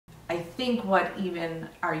think what even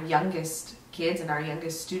our youngest kids and our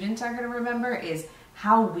youngest students are going to remember is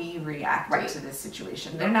how we reacted to this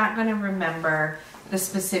situation. They're not going to remember the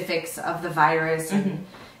specifics of the virus, and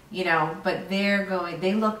you know, but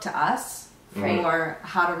they look to us for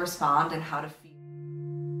how to respond and how to feel.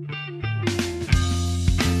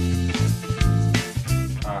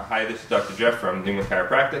 Hi, this is Dr. Jeff from Newman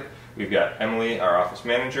Chiropractic. We've got Emily, our office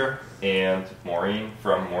manager, and Maureen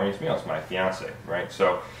from Maureen's Meals, my fiance, right?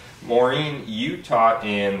 So, Maureen, you taught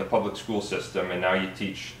in the public school system, and now you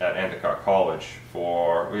teach at Endicott College.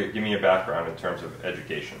 Give me a background in terms of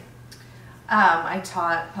education. I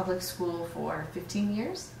taught public school for 15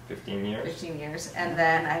 years. 15 years? 15 years, and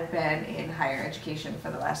then I've been in higher education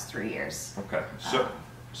for the last 3 years. Okay,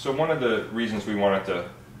 so one of the reasons we wanted to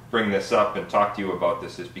bring this up and talk to you about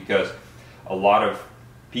this is because a lot of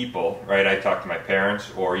people, right, I talk to my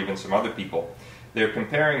parents or even some other people, they're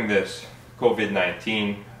comparing this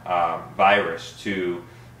COVID-19 virus to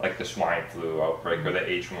like the swine flu outbreak or the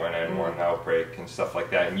H1N1 outbreak and stuff like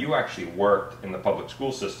that. And you actually worked in the public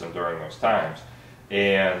school system during those times.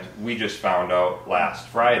 And we just found out last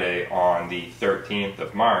Friday on the 13th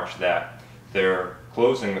of March that they're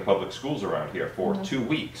closing the public schools around here for 2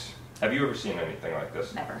 weeks. Have you ever seen anything like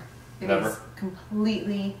this? Never. Never? It is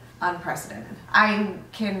completely unprecedented. I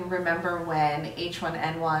can remember when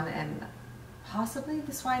H1N1 and possibly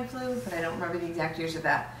the swine flu, but I don't remember the exact years of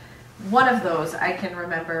that. One of those I can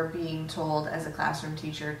remember being told as a classroom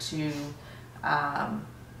teacher to,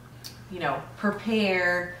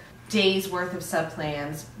 prepare days worth of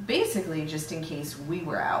subplans, basically just in case we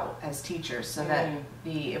were out as teachers, so that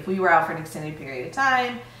if we were out for an extended period of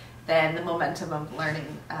time, then the momentum of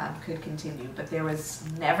learning could continue. But there was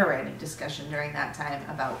never any discussion during that time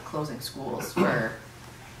about closing schools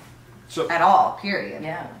at all, period.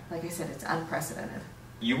 Yeah. Like I said, it's unprecedented.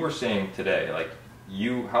 You were saying today,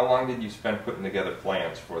 how long did you spend putting together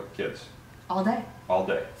plans for the kids? All day. All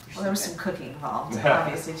day. Well, there was some cooking involved,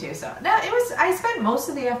 obviously, too. So no, I spent most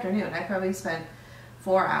of the afternoon. I probably spent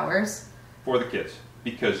 4 hours. For the kids.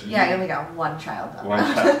 Because I only got one child though.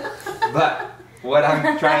 One child. But what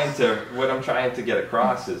I'm trying to get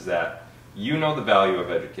across is that you know the value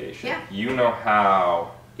of education. Yeah. You know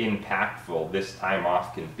how impactful this time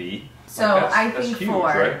off can be. So I that's think huge, for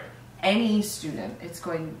right? any student,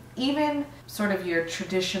 even sort of your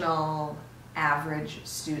traditional average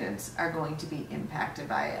students are going to be impacted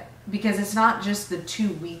by it. Because it's not just the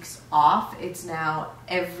 2 weeks off, it's now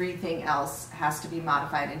everything else has to be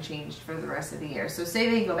modified and changed for the rest of the year. So say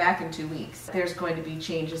they go back in 2 weeks, there's going to be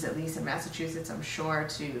changes, at least in Massachusetts, I'm sure,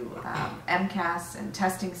 to MCAS and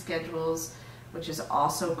testing schedules, which is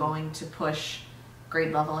also going to push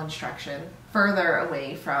grade level instruction further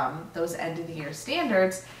away from those end of the year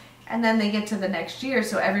standards. And then they get to the next year,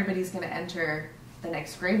 so everybody's going to enter the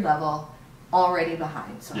next grade level already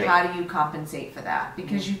behind. So how do you compensate for that?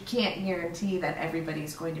 Because you can't guarantee that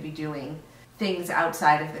everybody's going to be doing things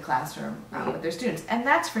outside of the classroom with their students. And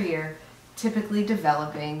that's for your typically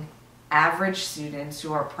developing average students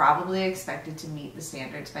who are probably expected to meet the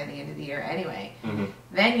standards by the end of the year anyway.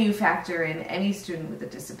 Then you factor in any student with a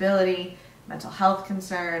disability, mental health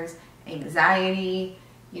concerns, anxiety.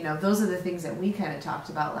 Those are the things that we kind of talked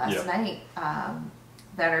about last night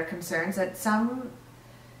that are concerns that some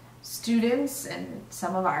students and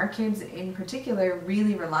some of our kids in particular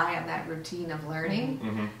really rely on that routine of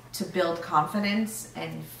learning to build confidence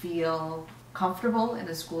and feel comfortable in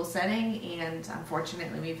a school setting, and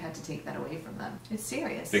unfortunately we've had to take that away from them. It's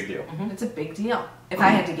serious. Big deal. It's a big deal. If I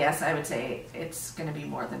had to guess, I would say it's going to be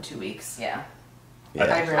more than 2 weeks. Yeah.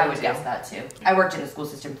 I would guess that too. I worked in the school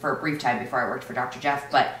system for a brief time before I worked for Dr.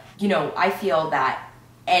 Jeff, but I feel that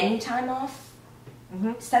any time off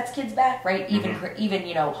sets kids back, right? Even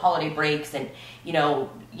holiday breaks and the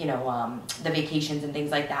vacations and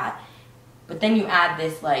things like that. But then you add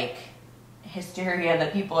this hysteria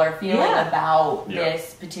that people are feeling about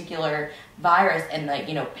this particular virus, and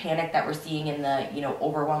the panic that we're seeing, in the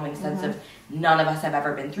overwhelming sense of none of us have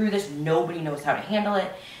ever been through this. Nobody knows how to handle it.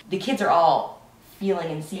 The kids are all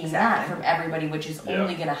feeling and seeing that from everybody, which is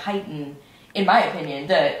only going to heighten, in my opinion,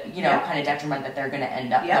 the kind of detriment that they're going to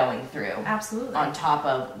end up going through. Absolutely. On top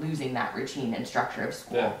of losing that routine and structure of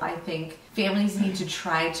school. Yeah. I think families need to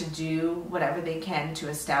try to do whatever they can to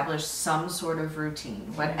establish some sort of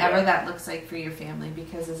routine, whatever that looks like for your family,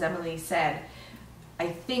 because as Emily said, I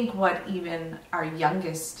think what even our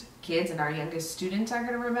youngest kids and our youngest students are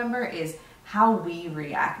going to remember is how we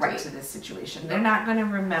reacted to this situation. They're not going to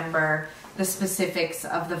remember the specifics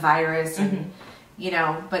of the virus and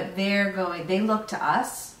but they look to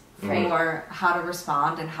us for how to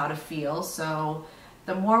respond and how to feel. So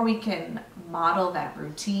the more we can model that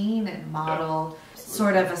routine and model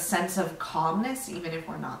sort of a sense of calmness, even if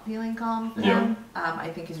we're not feeling calm for them, I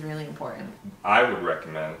think is really important. I would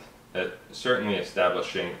recommend certainly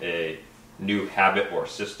establishing a new habit or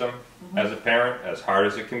system as a parent, as hard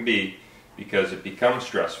as it can be, because it becomes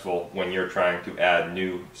stressful when you're trying to add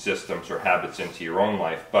new systems or habits into your own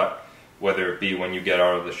life. But whether it be when you get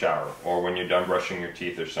out of the shower or when you're done brushing your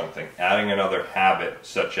teeth or something, adding another habit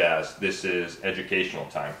such as this is educational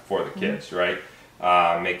time for the kids, right?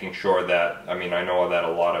 Making sure that, I mean, I know that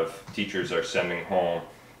a lot of teachers are sending home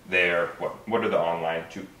their, what are the online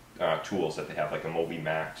tools that they have, like a Moby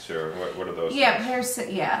Max, or what are those? Yeah, things?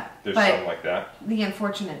 There's but something like that. The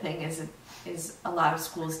unfortunate thing is a lot of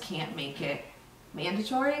schools can't make it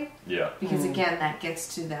mandatory. Yeah. Because again, that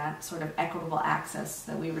gets to that sort of equitable access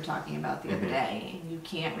that we were talking about the other day. And you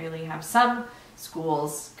can't really have some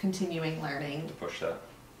schools continuing learning To push that.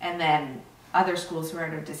 and then other schools who are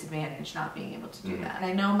at a disadvantage not being able to do that. And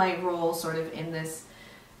I know my role sort of in this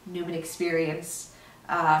Newman experience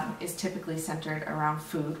is typically centered around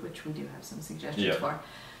food, which we do have some suggestions for.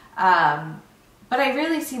 But I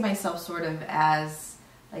really see myself sort of as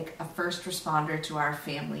like a first responder to our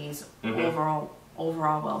family's overall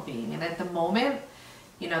well-being. And at the moment,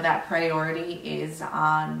 you know, that priority is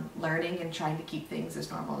on learning and trying to keep things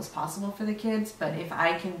as normal as possible for the kids. But if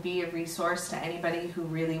I can be a resource to anybody who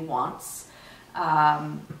really wants,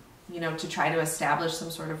 you know, to try to establish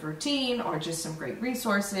some sort of routine or just some great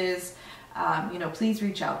resources, you know, please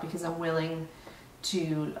reach out, because I'm willing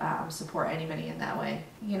to support anybody in that way.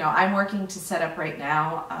 You know, I'm working to set up right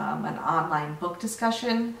now an online book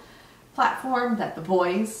discussion platform that the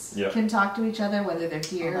boys can talk to each other, whether they're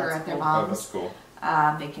here or at their mom's. That's cool.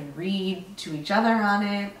 They can read to each other on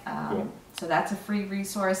it. So that's a free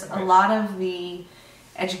resource. Nice. A lot of the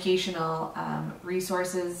educational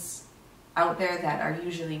resources out there that are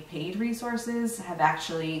usually paid resources have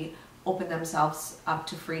actually opened themselves up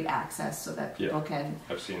to free access so that people can...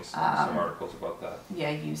 I've seen some articles about that.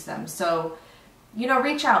 use them. So, you know,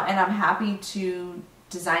 reach out, and I'm happy to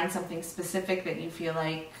design something specific that you feel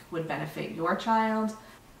like would benefit your child.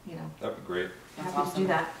 You know, That'd be great. That's happy to do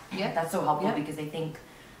that. Yeah, that's so helpful because I think,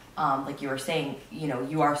 like you were saying, you know,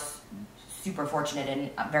 you are super fortunate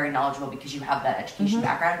and very knowledgeable because you have that education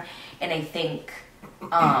background, and I think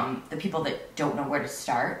the people that don't know where to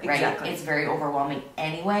start, right? Exactly. It's very overwhelming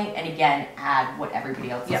anyway. And again, add what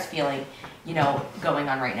everybody else is feeling, you know, going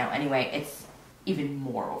on right now. Anyway, it's even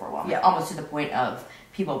more overwhelming, almost to the point of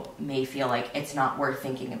people may feel like it's not worth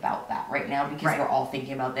thinking about that right now because we're all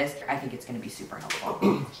thinking about this. I think it's going to be super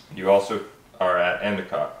helpful. You also are at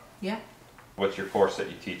Endicott. Yeah. What's your course that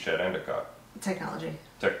you teach at Endicott? Technology.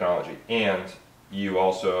 Technology. And you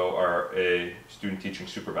also are a student teaching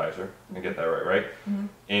supervisor. I get that right?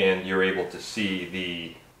 And you're able to see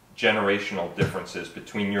the generational differences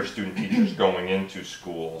between your student teachers going into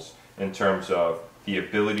schools in terms of the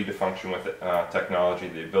ability to function with technology,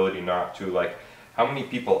 the ability not to. Like, how many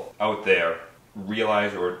people out there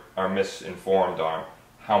realize or are misinformed on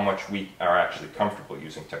how much we are actually comfortable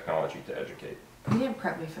using technology to educate? You didn't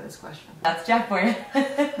prep me for this question. That's Jeff for you.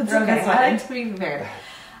 That's okay. I like to be prepared.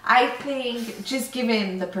 I think just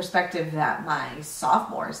given the perspective that my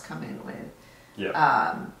sophomores come in with,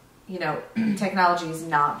 you know, technology is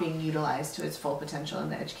not being utilized to its full potential in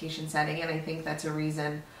the education setting, and I think that's a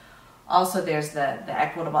reason. Also, there's the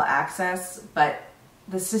equitable access, but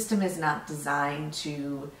the system is not designed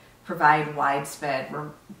to provide widespread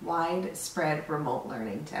remote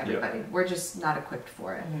learning to everybody. We're just not equipped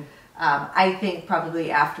for it. I think probably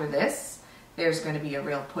after this, there's going to be a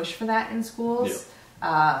real push for that in schools.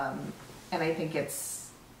 And I think it's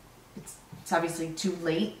obviously too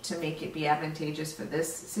late to make it be advantageous for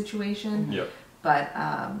this situation. But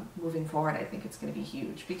moving forward, I think it's going to be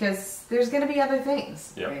huge because there's going to be other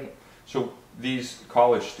things. Right? So these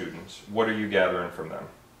college students, what are you gathering from them?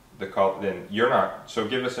 Then you're not. So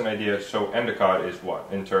give us an idea. So Endicott is what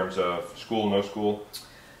in terms of school, no school?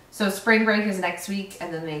 So spring break is next week,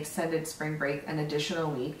 and then they extended spring break an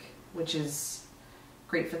additional week, which is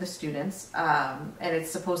great for the students. And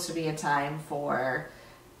it's supposed to be a time for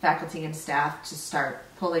faculty and staff to start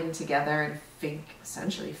pulling together and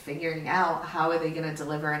essentially figuring out how are they going to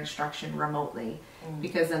deliver instruction remotely.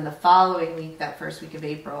 Because then the following week, that first week of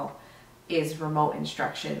April, is remote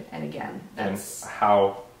instruction. And again, that's... And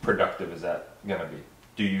how productive is that going to be,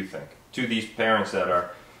 do you think? To these parents that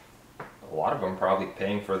are, a lot of them probably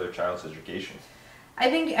paying for their child's education. I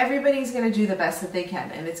think everybody's going to do the best that they can,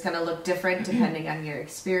 and it's going to look different depending on your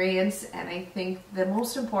experience. And I think the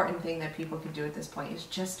most important thing that people can do at this point is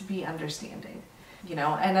just to be understanding. you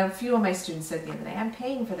know, and a few of my students said the other day, I'm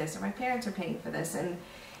paying for this, or my parents are paying for this, and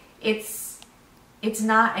it's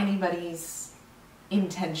not anybody's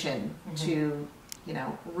intention to, you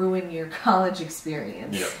know, ruin your college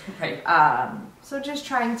experience. Yeah. Right. So just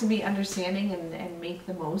trying to be understanding and make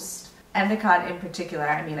the most. Endicott in particular,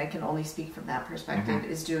 I mean, I can only speak from that perspective,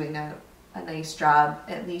 is doing a nice job,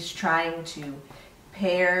 at least trying to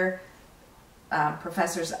pair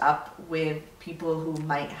professors up with people who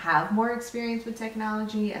might have more experience with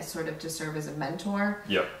technology as sort of to serve as a mentor,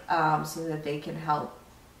 so that they can help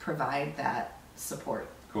provide that support.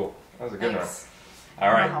 Cool. That was a good Thanks. one.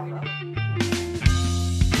 All right.